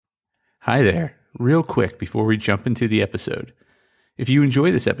Hi there. Real quick before we jump into the episode. If you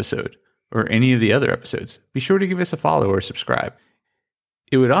enjoy this episode, or any of the other episodes, be sure to give us a follow or subscribe.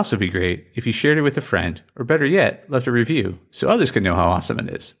 It would also be great if you shared it with a friend, or better yet, left a review so others can know how awesome it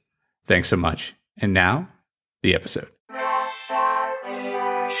is. Thanks so much. And now, the episode.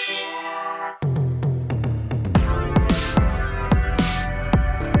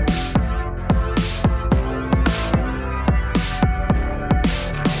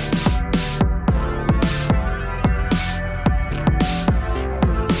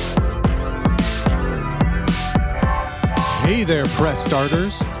 Hey there, Press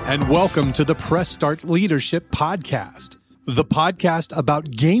Starters, and welcome to the Press Start Leadership Podcast, the podcast about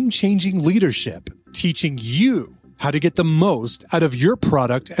game-changing leadership, teaching you how to get the most out of your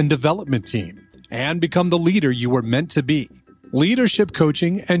product and development team and become the leader you were meant to be. Leadership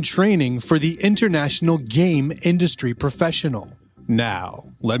coaching and training for the international game industry professional.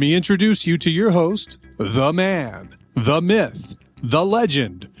 Now, let me introduce you to your host, the man, the myth, the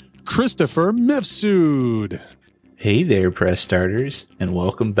legend, Christopher Mifsud. Hey there, Press Starters, and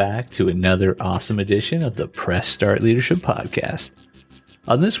welcome back to another awesome edition of the Press Start Leadership Podcast.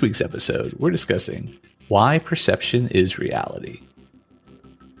 On this week's episode, we're discussing why perception is reality.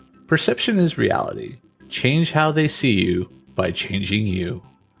 Perception is reality. Change how they see you by changing you.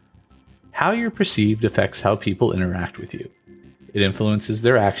 How you're perceived affects how people interact with you. It influences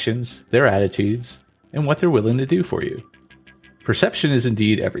their actions, their attitudes, and what they're willing to do for you. Perception is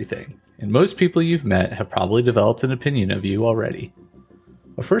indeed everything. And most people you've met have probably developed an opinion of you already.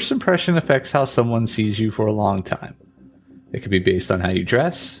 A first impression affects how someone sees you for a long time. It can be based on how you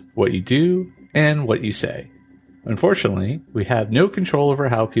dress, what you do, and what you say. Unfortunately, we have no control over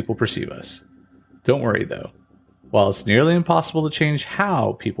how people perceive us. Don't worry though. While it's nearly impossible to change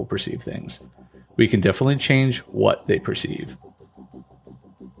how people perceive things, we can definitely change what they perceive.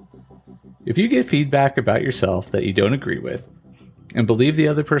 If you get feedback about yourself that you don't agree with, and believe the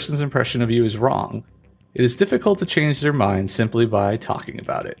other person's impression of you is wrong, it is difficult to change their mind simply by talking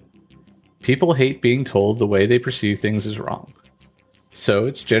about it. People hate being told the way they perceive things is wrong. So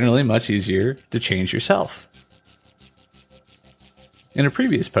it's generally much easier to change yourself. In a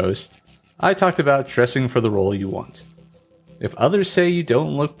previous post, I talked about dressing for the role you want. If others say you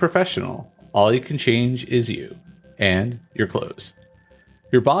don't look professional, all you can change is you and your clothes.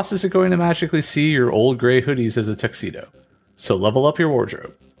 Your boss isn't going to magically see your old gray hoodies as a tuxedo. So level up your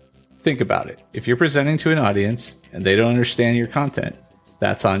wardrobe. Think about it. If you're presenting to an audience and they don't understand your content,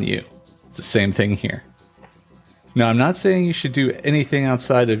 that's on you. It's the same thing here. Now, I'm not saying you should do anything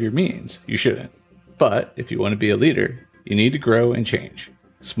outside of your means. You shouldn't. But if you want to be a leader, you need to grow and change.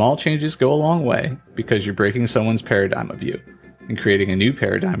 Small changes go a long way because you're breaking someone's paradigm of you and creating a new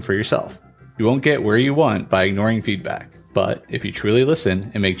paradigm for yourself. You won't get where you want by ignoring feedback. But if you truly listen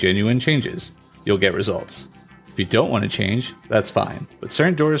and make genuine changes, you'll get results. If you don't want to change, that's fine, but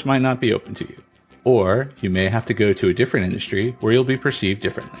certain doors might not be open to you. Or you may have to go to a different industry where you'll be perceived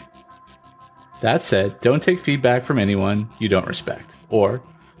differently. That said, don't take feedback from anyone you don't respect, or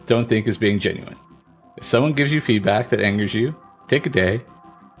don't think is being genuine. If someone gives you feedback that angers you, take a day,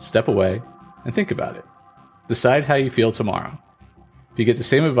 step away, and think about it. Decide how you feel tomorrow. If you get the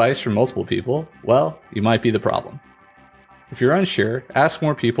same advice from multiple people, well, you might be the problem. If you're unsure, ask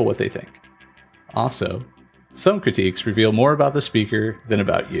more people what they think. Also, some critiques reveal more about the speaker than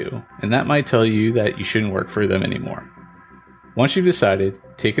about you, and that might tell you that you shouldn't work for them anymore. Once you've decided,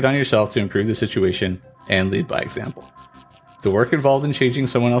 take it on yourself to improve the situation and lead by example. The work involved in changing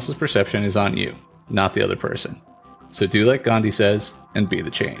someone else's perception is on you, not the other person. So do like Gandhi says, and be the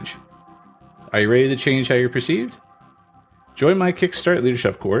change. Are you ready to change how you're perceived? Join my Kickstart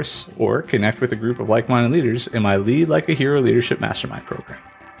Leadership course, or connect with a group of like-minded leaders in my Lead Like a Hero Leadership Mastermind program.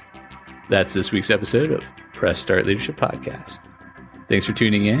 That's this week's episode of Press Start Leadership Podcast. Thanks for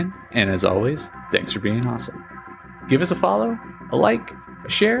tuning in, and as always, thanks for being awesome. Give us a follow, a like, a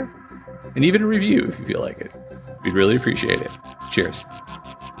share, and even a review if you feel like it. We'd really appreciate it. Cheers.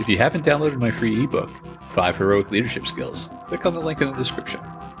 If you haven't downloaded my free ebook, 5 Heroic Leadership Skills, click on the link in the description.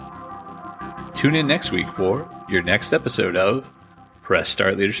 Tune in next week for your next episode of Press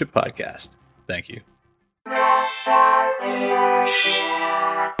Start Leadership Podcast. Thank you.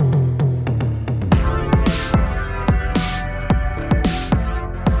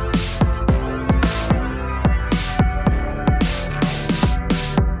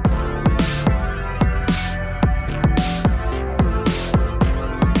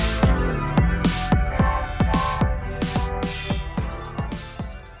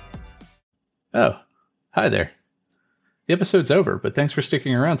 Oh, hi there. The episode's over, but thanks for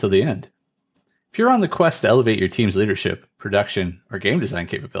sticking around till the end. If you're on the quest to elevate your team's leadership, production, or game design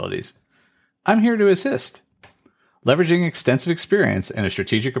capabilities, I'm here to assist. Leveraging extensive experience and a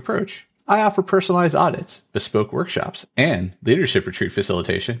strategic approach, I offer personalized audits, bespoke workshops, and leadership retreat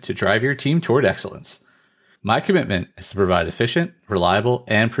facilitation to drive your team toward excellence. My commitment is to provide efficient, reliable,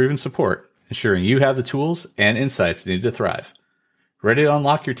 and proven support, ensuring you have the tools and insights needed to thrive. Ready to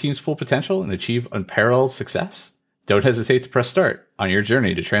unlock your team's full potential and achieve unparalleled success? Don't hesitate to press start on your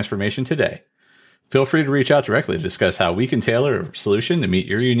journey to transformation today. Feel free to reach out directly to discuss how we can tailor a solution to meet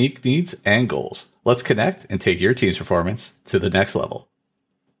your unique needs and goals. Let's connect and take your team's performance to the next level.